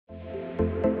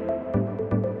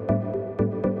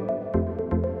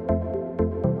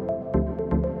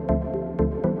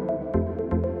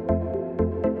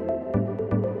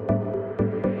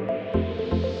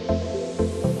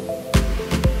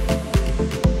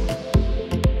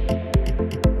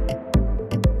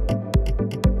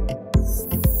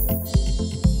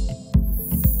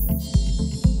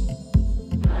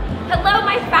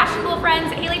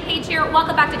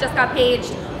just got Paige.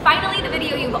 Finally, the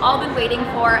video you've all been waiting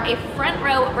for, a front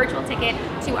row virtual ticket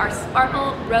to our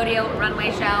Sparkle Rodeo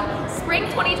Runway show. Spring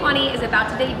 2020 is about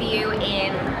to debut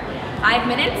in 5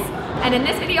 minutes. And in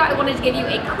this video, I wanted to give you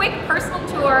a quick personal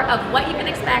tour of what you can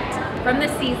expect from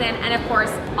this season and of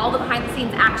course, all the behind the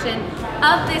scenes action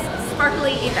of this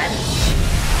sparkly event.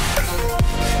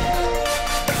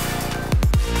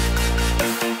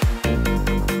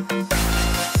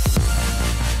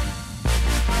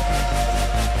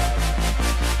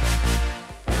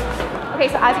 Okay,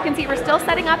 so as you can see, we're still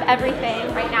setting up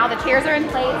everything. Right now, the chairs are in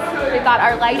place. We've got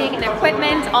our lighting and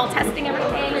equipment, all testing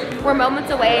everything. We're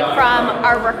moments away from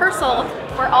our rehearsal,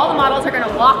 where all the models are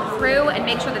gonna walk through and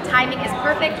make sure the timing is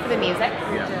perfect for the music.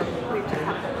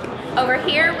 Over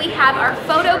here, we have our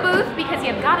photo booth, because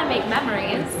you've gotta make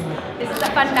memories. This is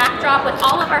a fun backdrop with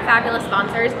all of our fabulous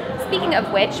sponsors. Speaking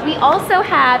of which, we also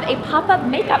have a pop-up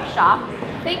makeup shop,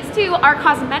 thanks to our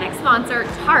cosmetic sponsor,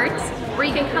 Tarte, where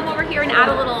you can come over here and add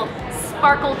a little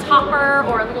sparkle topper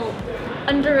or a little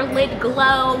underlid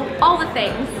glow, all the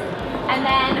things. And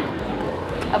then,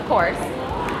 of course,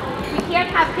 we can't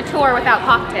have couture without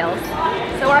cocktails.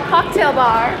 So our cocktail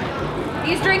bar,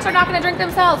 these drinks are not gonna drink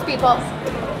themselves, people.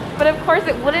 But of course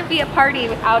it wouldn't be a party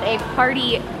without a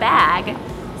party bag.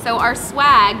 So our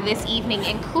swag this evening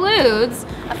includes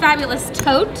a fabulous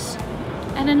tote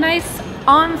and a nice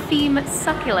on-theme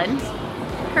succulent,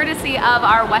 courtesy of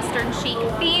our Western chic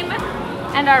theme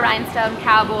and our rhinestone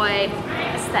cowboy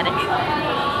aesthetic.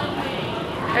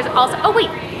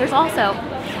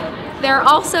 There are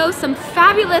also some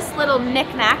fabulous little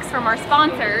knickknacks from our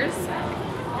sponsors.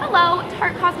 Hello,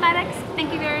 Tarte Cosmetics,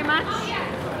 thank you very much.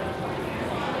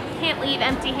 Can't leave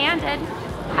empty-handed.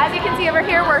 As you can see over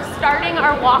here, we're starting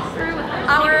our walkthrough with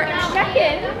our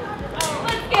check-in.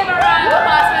 Let's give a round of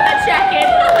applause for the check-in.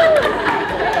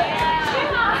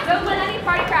 Don't let any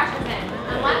party crashers in,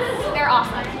 unless they're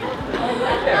awesome.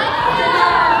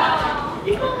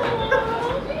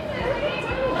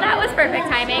 That was perfect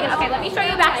timing. Okay, let me show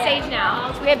you backstage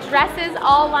now. We have dresses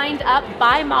all lined up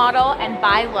by model and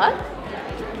by look.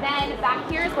 Then back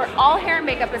here is where all hair and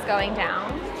makeup is going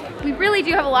down. We really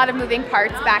do have a lot of moving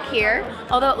parts back here.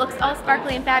 Although it looks all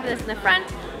sparkly and fabulous in the front,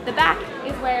 the back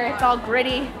is where it's all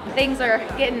gritty. Things are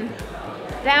getting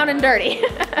down and dirty.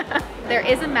 There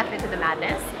is a method to the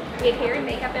madness. We have hair and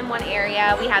makeup in one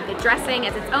area, we have the dressing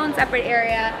as its own separate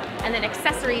area, and then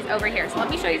accessories over here. So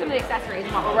let me show you some of the accessories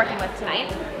and what we're working with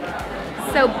tonight.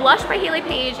 So Blush by Hayley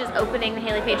Paige is opening the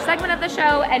Hayley Paige segment of the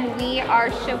show, and we are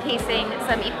showcasing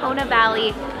some Ipona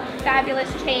Valley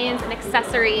fabulous chains and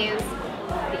accessories.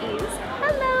 These,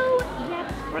 hello,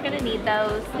 yep, we're gonna need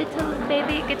those little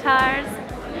baby guitars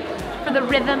for the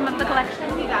rhythm of the collection.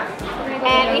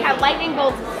 And we have lightning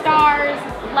bolts, stars,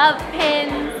 love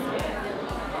pins,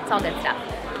 all good stuff.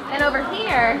 And over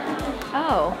here,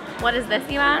 oh, what is this,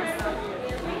 you ask?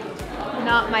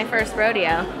 Not my first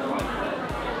rodeo.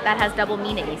 That has double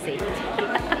meaning, you see.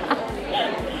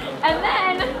 And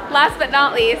then, last but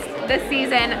not least, this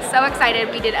season, so excited,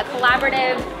 we did a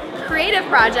collaborative creative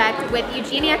project with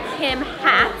Eugenia Kim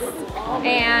hats,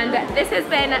 and this has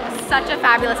been such a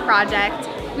fabulous project.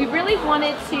 We really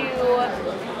wanted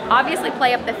to obviously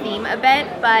play up the theme a bit,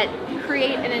 but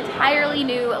create an entirely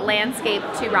new landscape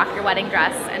to rock your wedding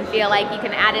dress and feel like you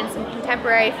can add in some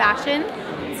contemporary fashion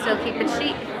and still keep it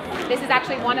chic. This is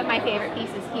actually one of my favorite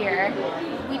pieces here.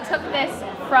 We took this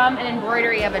from an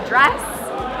embroidery of a dress,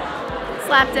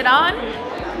 slapped it on,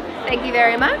 thank you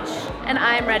very much, and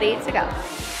I'm ready to go.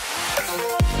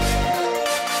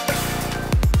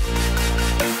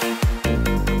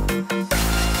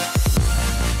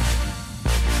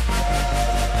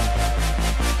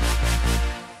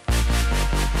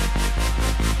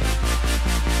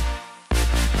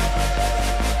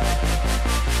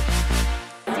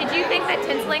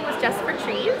 Was just for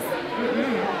trees,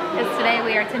 because today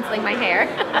we are tinseling my hair.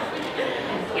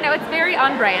 You know, it's very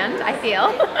on brand, I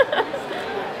feel.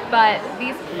 But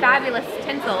these fabulous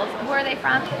tinsels, where are they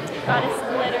from? Goddess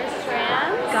Glitter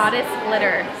Strands. Goddess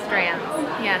Glitter Strands,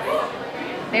 yes.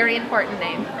 Very important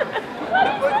name.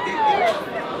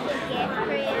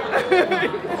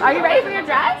 Are you ready for your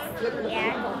dress?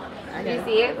 Yeah. Do you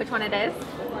see it? Which one it is?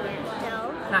 No.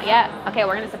 Not yet? Okay,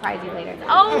 we're gonna surprise you later.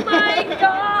 Oh my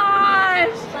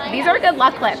gosh! These are good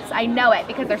luck clips. I know it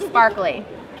because they're sparkly.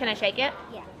 Can I shake it?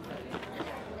 Yeah.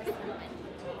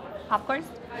 Popcorn?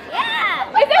 Yeah!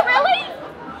 Is it really?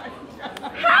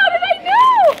 How did I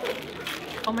know?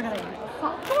 Oh my god, I like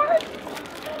popcorn?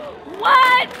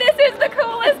 What? This is the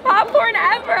coolest popcorn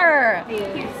ever!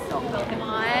 Thank you so much.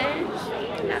 You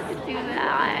didn't have to do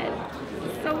that.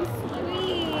 So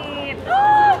sweet.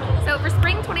 So for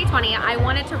spring 2020, I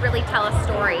wanted to really tell a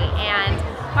story, and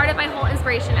part of my whole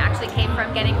inspiration actually came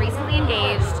from getting recently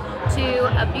engaged to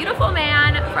a beautiful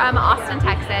man from Austin,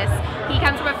 Texas. He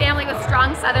comes from a family with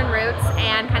strong Southern roots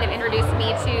and kind of introduced me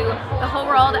to the whole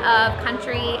world of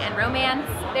country and romance.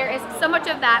 There is so much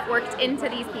of that worked into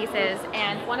these pieces,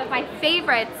 and one of my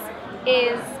favorites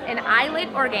is an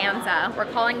eyelet organza.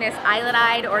 We're calling this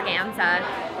eyelet-eyed organza,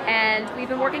 and we've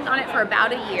been working on it for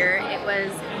about a year. It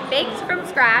was baked from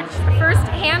scratch, first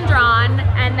hand-drawn,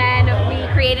 and then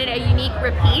we created a unique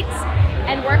repeat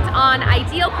and worked on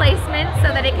ideal placement so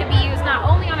that it could be used not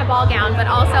only on a ball gown but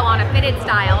also on a fitted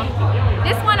style.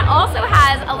 This one also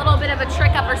has a little bit of a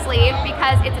trick up her sleeve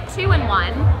because it's a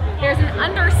 2-in-1. There's an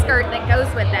underskirt that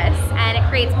goes with this, and it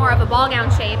creates more of a ball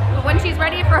gown shape. But when she's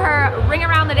ready for her ring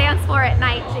around the dance floor at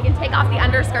night, she can take off the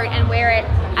underskirt and wear it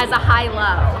as a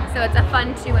high-low. So it's a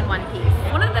fun 2-in-1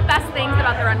 piece. One of the best things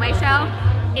about the runway show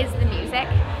is the music.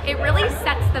 It really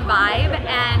sets the vibe,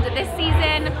 and this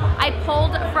season I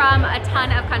pulled from a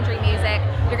ton of country music.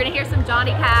 You're gonna hear some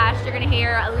Johnny Cash, you're gonna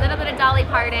hear a little bit of Dolly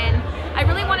Parton. I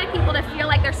really wanted people to feel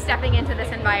like they're stepping into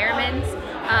this environment,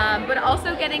 but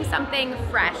also getting something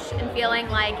fresh and feeling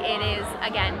like it is,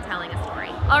 again, telling a story.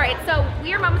 All right, so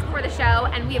we are moments before the show,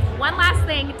 and we have one last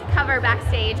thing to cover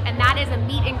backstage, and that is a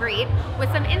meet and greet with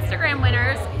some Instagram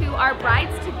winners who are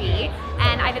brides-to-be,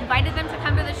 and I've invited them to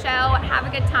come to the show, have a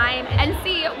good time, and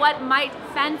see what might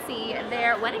fancy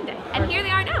their wedding day. And here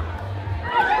they are now.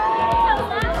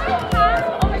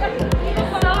 Oh my gosh,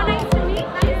 so nice to meet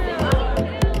you.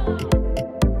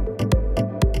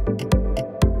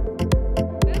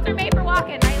 Boots are made for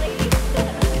walking, right, ladies?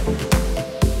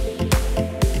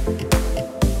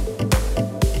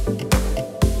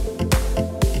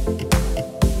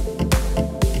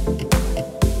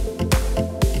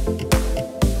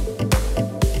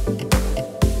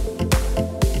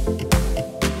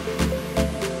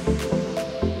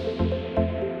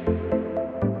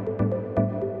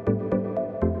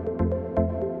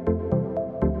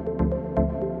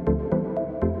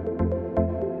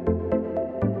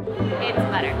 It's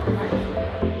butter.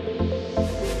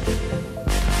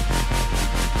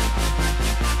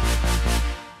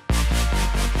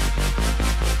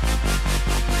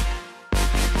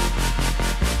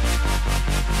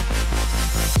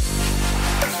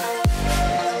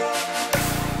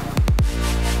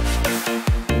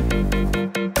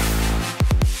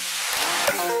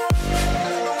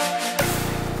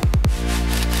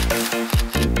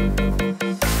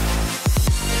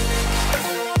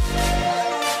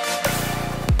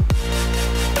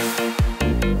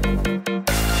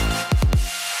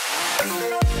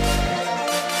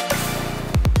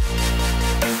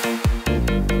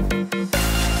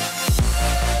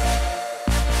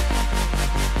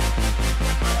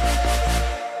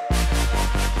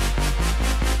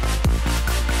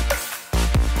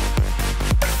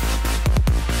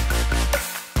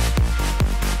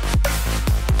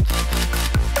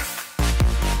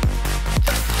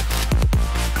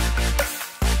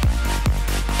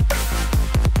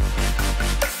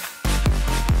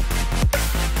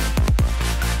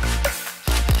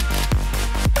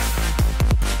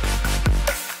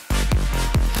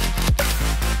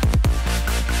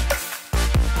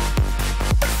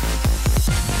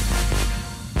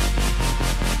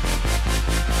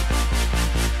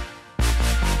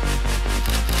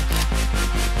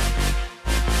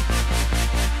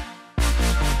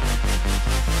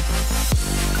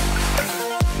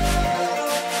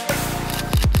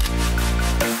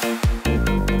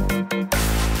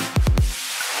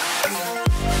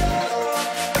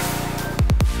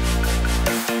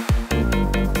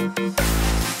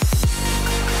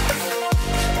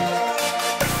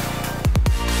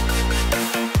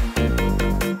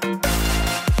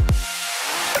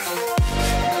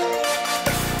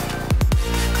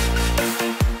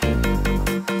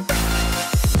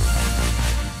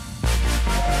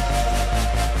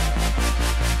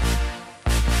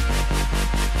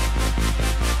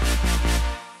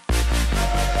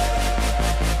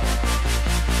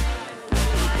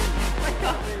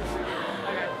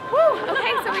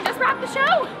 The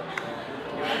show.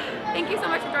 Thank you so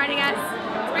much for joining us.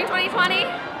 Spring 2020,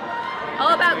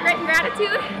 all about grit and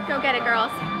gratitude. Go get it,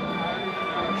 girls.